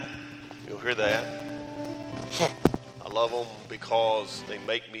hear that? I love them because they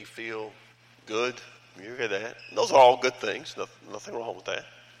make me feel good. You hear that? Those are all good things. Nothing wrong with that.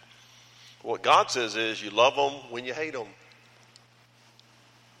 What God says is you love them when you hate them.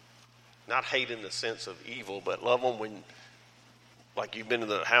 Not hate in the sense of evil, but love them when, like, you've been in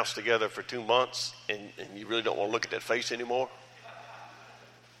the house together for 2 months and you really don't want to look at that face anymore.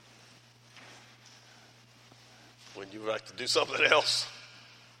 When you like to do something else.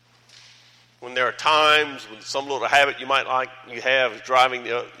 When there are times when some little habit you have is driving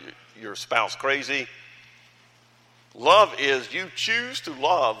your spouse crazy. Love is you choose to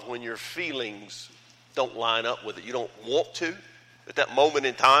love when your feelings don't line up with it. You don't want to at that moment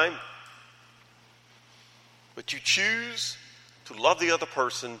in time. But you choose to love the other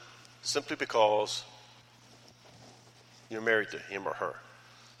person simply because you're married to him or her.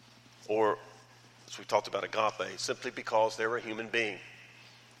 Or, as we talked about agape, simply because they're a human being.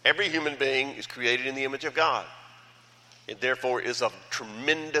 Every human being is created in the image of God. It therefore is of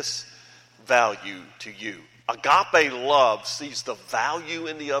tremendous value to you. Agape love sees the value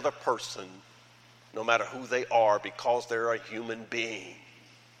in the other person, no matter who they are, because they're a human being.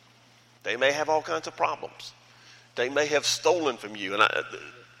 They may have all kinds of problems. They may have stolen from you. And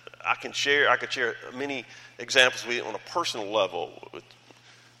I could share many examples with you on a personal level, with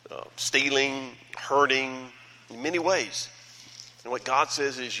stealing, hurting, in many ways. And what God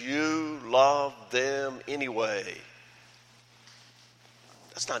says is you love them anyway.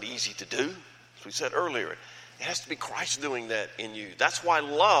 That's not easy to do, as we said earlier. It has to be Christ doing that in you. That's why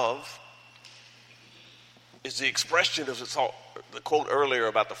love is the expression of the quote earlier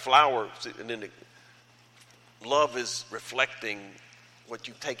about the flowers. And then love is reflecting what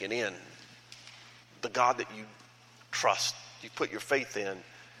you've taken in. The God that you trust, you put your faith in.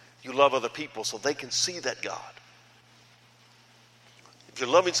 You love other people so they can see that God. If you're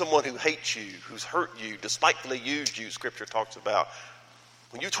loving someone who hates you, who's hurt you, despitefully used you, Scripture talks about,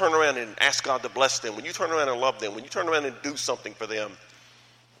 when you turn around and ask God to bless them, when you turn around and love them, when you turn around and do something for them,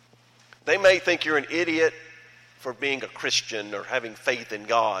 they may think you're an idiot for being a Christian or having faith in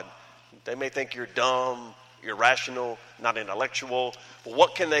God. They may think you're dumb, irrational, not intellectual. But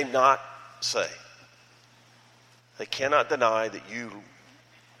what can they not say? They cannot deny that you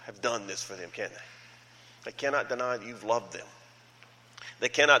have done this for them, can they? They cannot deny that you've loved them. They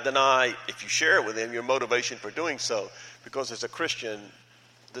cannot deny, if you share it with them, your motivation for doing so. Because as a Christian,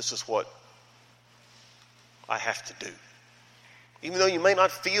 this is what I have to do. Even though you may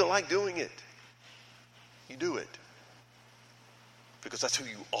not feel like doing it, you do it. Because that's who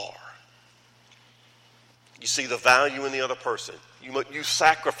you are. You see the value in the other person. You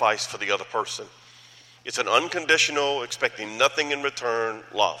sacrifice for the other person. It's an unconditional, expecting nothing in return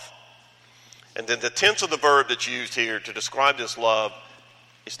love. And then the tense of the verb that's used here to describe this love,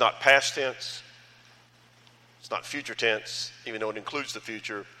 it's not past tense. It's not future tense, even though it includes the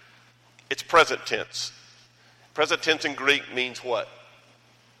future. It's present tense. Present tense in Greek means what?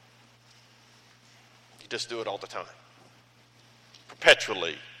 You just do it all the time.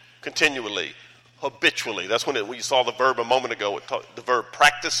 Perpetually, continually, habitually. That's when you saw the verb a moment ago. The verb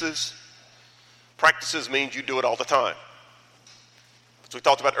practices. Practices means you do it all the time. As we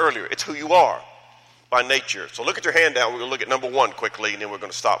talked about earlier, it's who you are by nature. So look at your handout. We're going to look at number 1 quickly, and then we're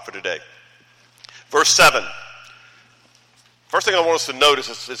going to stop for today. Verse 7. First thing I want us to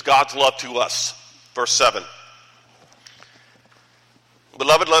notice is God's love to us. Verse 7.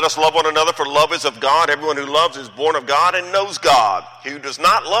 Beloved, let us love one another, for love is of God. Everyone who loves is born of God and knows God. He who does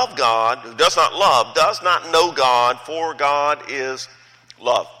not love God, who does not love, does not know God, for God is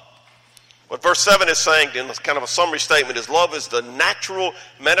love. What verse 7 is saying, in kind of a summary statement, is love is the natural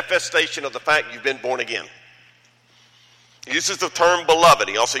manifestation of the fact you've been born again. He uses the term beloved.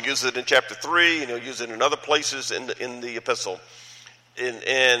 He also uses it in chapter 3, and he'll use it in other places in the epistle.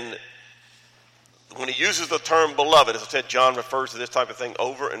 And when he uses the term beloved, as I said, John refers to this type of thing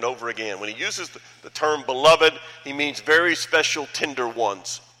over and over again. When he uses the term beloved, he means very special, tender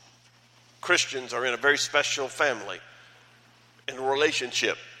ones. Christians are in a very special family, in a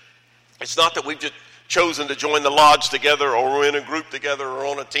relationship. It's not that we've just chosen to join the lodge together, or we're in a group together, or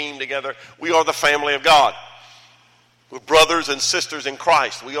on a team together. We are the family of God. We're brothers and sisters in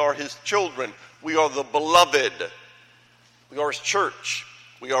Christ. We are his children. We are the beloved. We are his church.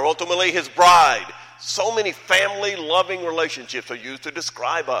 We are ultimately his bride. So many family-loving relationships are used to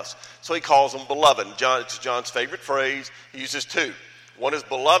describe us. So he calls them beloved. It's John's favorite phrase. He uses 2. One is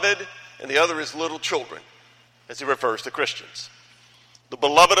beloved, and the other is little children, as he refers to Christians. The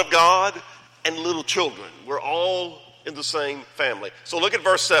beloved of God and little children. We're all in the same family. So look at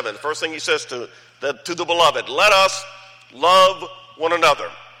verse 7. The first thing he says to the beloved, let us love one another.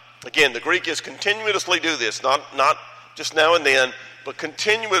 Again, the Greek is continuously do this, not just now and then, but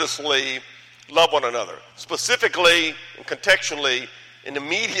continuously love one another. Specifically and contextually and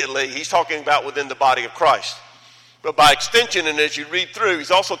immediately, he's talking about within the body of Christ. But by extension, and as you read through,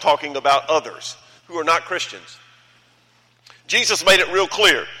 he's also talking about others who are not Christians. Jesus made it real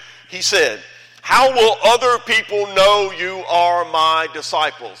clear. He said, how will other people know you are my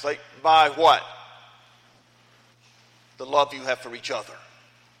disciples? By what? The love you have for each other.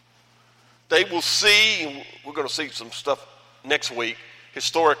 They will see, and we're going to see some stuff next week,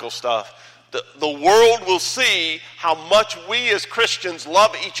 historical stuff. The world will see how much we as Christians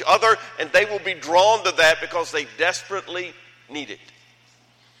love each other, and they will be drawn to that because they desperately need it.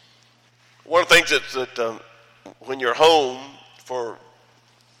 One of the things that when you're home for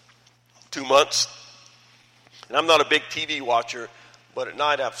 2 months, and I'm not a big TV watcher, but at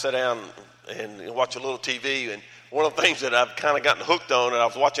night I've sat down and watch a little TV, and one of the things that I've kind of gotten hooked on, and I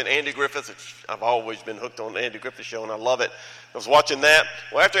was watching Andy Griffith. I've always been hooked on the Andy Griffith Show, and I love it. I was watching that.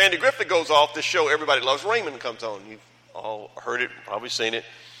 Well, after Andy Griffith goes off, this show, Everybody Loves Raymond, comes on. You've all heard it, probably seen it.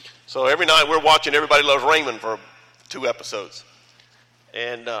 So every night we're watching Everybody Loves Raymond for 2 episodes.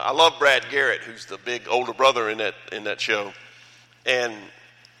 And I love Brad Garrett, who's the big older brother in that show. And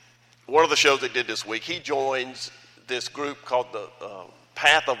one of the shows they did this week, he joins this group called the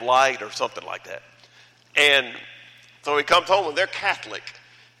Path of Light or something like that. And so he comes home, and they're Catholic.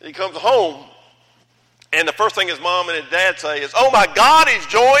 And he comes home, and the first thing his mom and his dad say is, oh my God, he's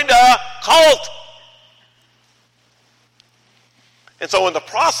joined a cult. And so in the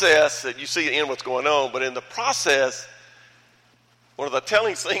process, that you see in what's going on, but in the process, one of the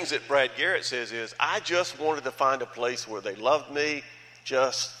telling things that Brad Garrett says is, I just wanted to find a place where they loved me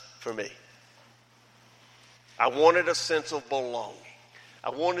just for me. I wanted a sense of belonging.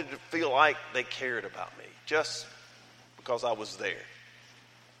 I wanted to feel like they cared about me, just because I was there.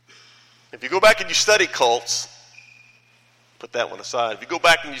 If you go back and you study cults, put that one aside. If you go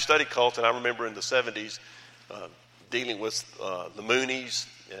back and you study cults, and I remember in the 70s dealing with the Moonies,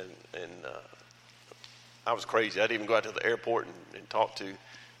 and I was crazy. I'd even go out to the airport and talk to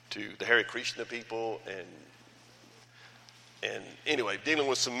the Hare Krishna people, and anyway, dealing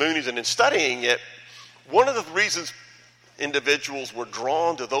with some Moonies and then studying it. One of the reasons individuals were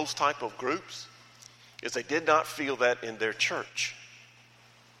drawn to those type of groups is they did not feel that in their church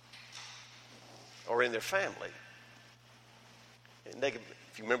or in their family. And if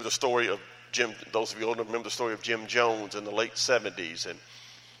you remember the story of those of you older remember the story of Jim Jones in the late 70s, and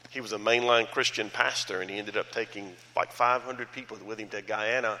he was a mainline Christian pastor, and he ended up taking like 500 people with him to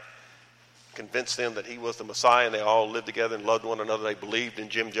Guyana, convinced them that he was the Messiah, and they all lived together and loved one another. They believed in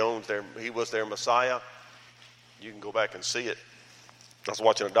Jim Jones. He was their Messiah. You can go back and see it. I was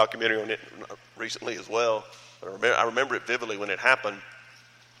watching a documentary on it recently as well. I remember it vividly when it happened.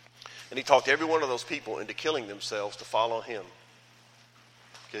 And he talked every one of those people into killing themselves to follow him.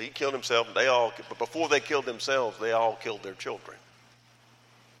 He killed himself, but before they killed themselves, they all killed their children.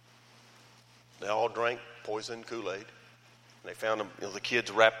 They all drank poison Kool-Aid. And they found them, the kids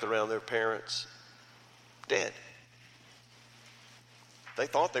wrapped around their parents, dead. They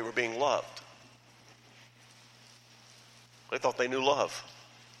thought they were being loved. They thought they knew love.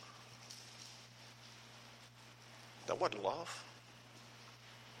 That wasn't love.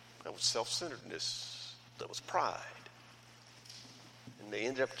 That was self-centeredness. That was pride. And they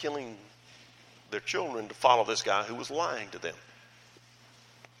ended up killing their children to follow this guy who was lying to them.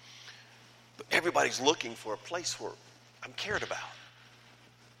 But everybody's looking for a place where I'm cared about.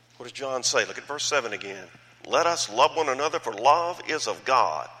 What does John say? Look at verse 7 again. Let us love one another, for love is of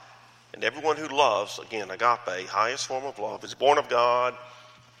God. And everyone who loves, again, agape, highest form of love, is born of God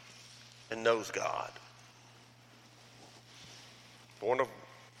and knows God. Born of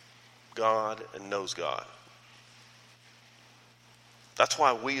God and knows God. That's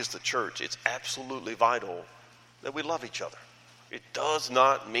why we as the church, it's absolutely vital that we love each other. It does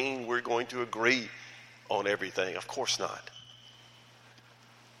not mean we're going to agree on everything. Of course not.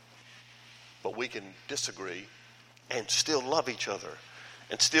 But we can disagree and still love each other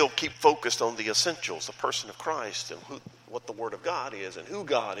and still keep focused on the essentials, the person of Christ, and what the Word of God is and who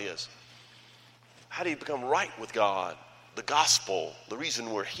God is. How do you become right with God? The gospel, the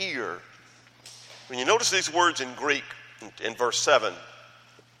reason we're here. When you notice these words in Greek, in verse 7, it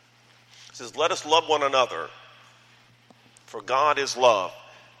says, let us love one another, for God is love.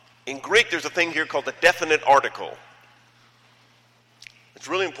 In Greek, there's a thing here called the definite article. It's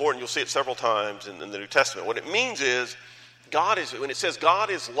really important. You'll see it several times in the New Testament. What it means is, when it says God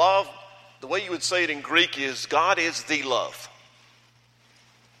is love, the way you would say it in Greek is God is the love.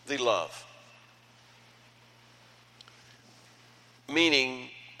 The love. Meaning,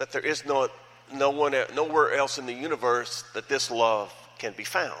 that there is nowhere else in the universe that this love can be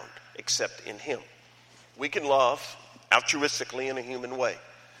found except in him. We can love altruistically in a human way,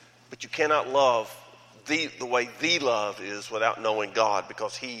 but you cannot love the way the love is without knowing God,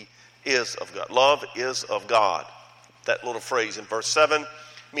 because he is of God. Love is of God. That little phrase in verse 7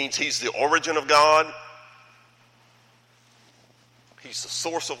 means he's the origin of God. He's the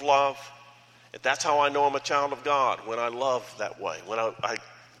source of love. And that's how I know I'm a child of God, when I love that way, when I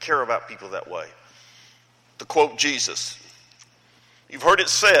care about people that way. To quote Jesus, you've heard it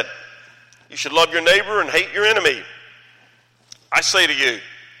said, you should love your neighbor and hate your enemy. I say to you,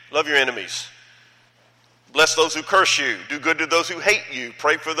 love your enemies. Bless those who curse you. Do good to those who hate you.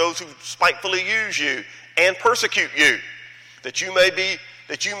 Pray for those who spitefully use you and persecute you, that you may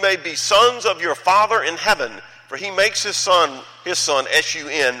be sons of your Father in heaven. For he makes his sun,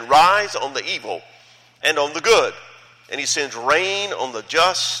 S-U-N, rise on the evil and on the good. And he sends rain on the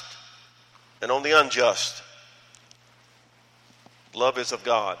just and on the unjust. Love is of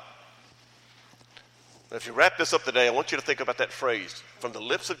God. Now, if you wrap this up today, I want you to think about that phrase, from the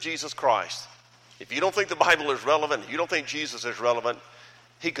lips of Jesus Christ. If you don't think the Bible is relevant, if you don't think Jesus is relevant,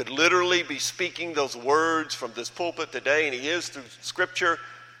 he could literally be speaking those words from this pulpit today, and he is through Scripture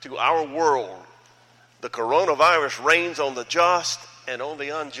to our world. The coronavirus reigns on the just and on the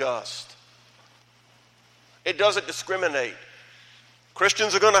unjust. It doesn't discriminate.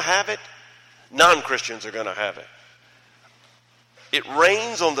 Christians are going to have it. Non-Christians are going to have it. It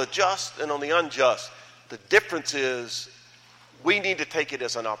reigns on the just and on the unjust. The difference is we need to take it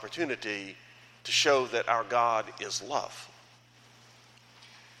as an opportunity to show that our God is love,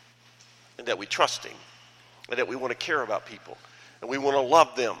 and that we trust him, and that we want to care about people, and we want to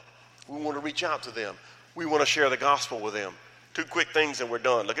love them. We want to reach out to them. We want to share the gospel with them. Two quick things and we're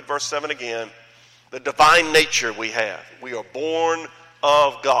done. Look at verse 7 again. The divine nature we have. We are born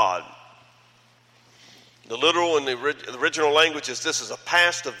of God. The literal in the original language is this is a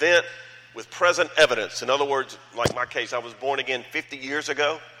past event with present evidence. In other words, like my case, I was born again 50 years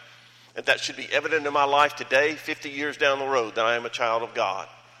ago, and that should be evident in my life today, 50 years down the road, that I am a child of God,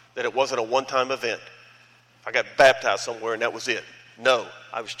 that it wasn't a one-time event. I got baptized somewhere and that was it. No,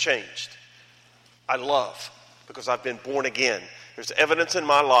 I was changed. I love because I've been born again. There's evidence in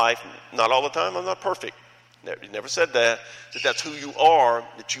my life, not all the time, I'm not perfect. You never said that that's who you are,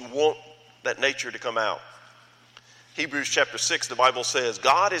 that you want that nature to come out. Hebrews chapter 6, the Bible says,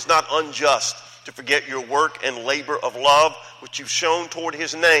 God is not unjust to forget your work and labor of love, which you've shown toward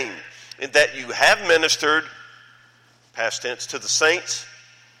his name, in that you have ministered, past tense, to the saints,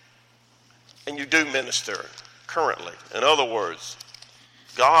 and you do minister currently. In other words,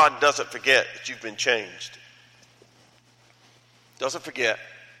 God doesn't forget that you've been changed. Doesn't forget.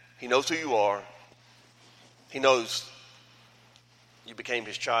 He knows who you are. He knows you became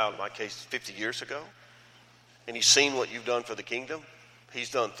his child, in my case, 50 years ago. And he's seen what you've done for the kingdom.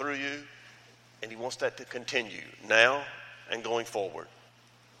 He's done through you. And he wants that to continue now and going forward,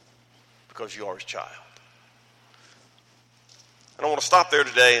 because you are his child. And I want to stop there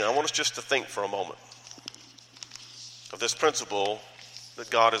today, and I want us just to think for a moment of this principle that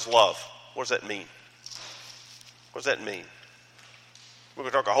God is love. What does that mean? What does that mean? We're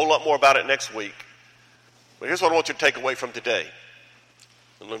going to talk a whole lot more about it next week. But here's what I want you to take away from today.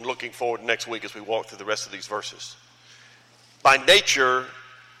 And I'm looking forward to next week as we walk through the rest of these verses. By nature,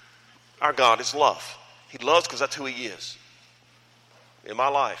 our God is love. He loves because that's who he is in my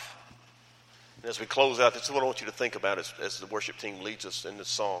life. And as we close out, this is what I want you to think about as the worship team leads us in this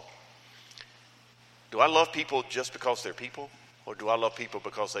song. Do I love people just because they're people? Or do I love people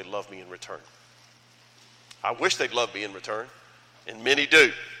because they love me in return? I wish they'd love me in return. And many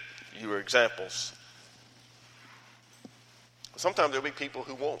do. You are examples. Sometimes there'll be people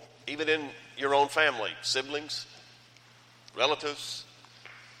who won't. Even in your own family, siblings, relatives,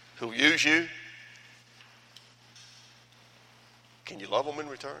 who use you. Can you love them in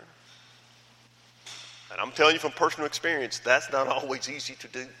return? And I'm telling you from personal experience, that's not always easy to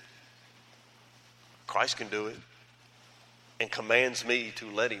do. Christ can do it and commands me to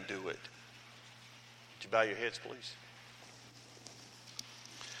let him do it. Would you bow your heads, please?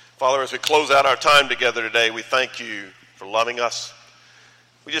 Father, as we close out our time together today, we thank you for loving us.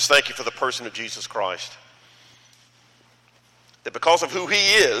 We just thank you for the person of Jesus Christ. That because of who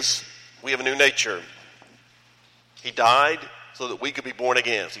he is, we have a new nature. He died so that we could be born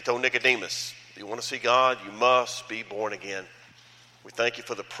again. As he told Nicodemus, if you want to see God, you must be born again. We thank you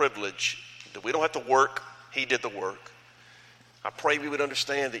for the privilege that we don't have to work. He did the work. I pray we would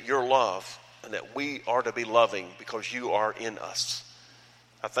understand that your love and that we are to be loving because you are in us.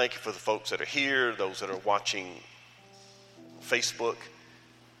 I thank you for the folks that are here, those that are watching Facebook.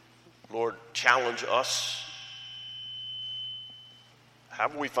 challenge us.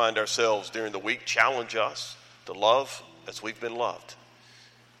 However we find ourselves during the week, challenge us to love as we've been loved.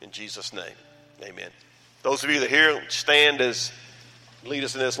 In Jesus' name, amen. Those of you that are here, stand as lead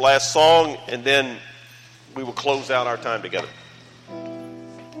us in this last song, and then we will close out our time together.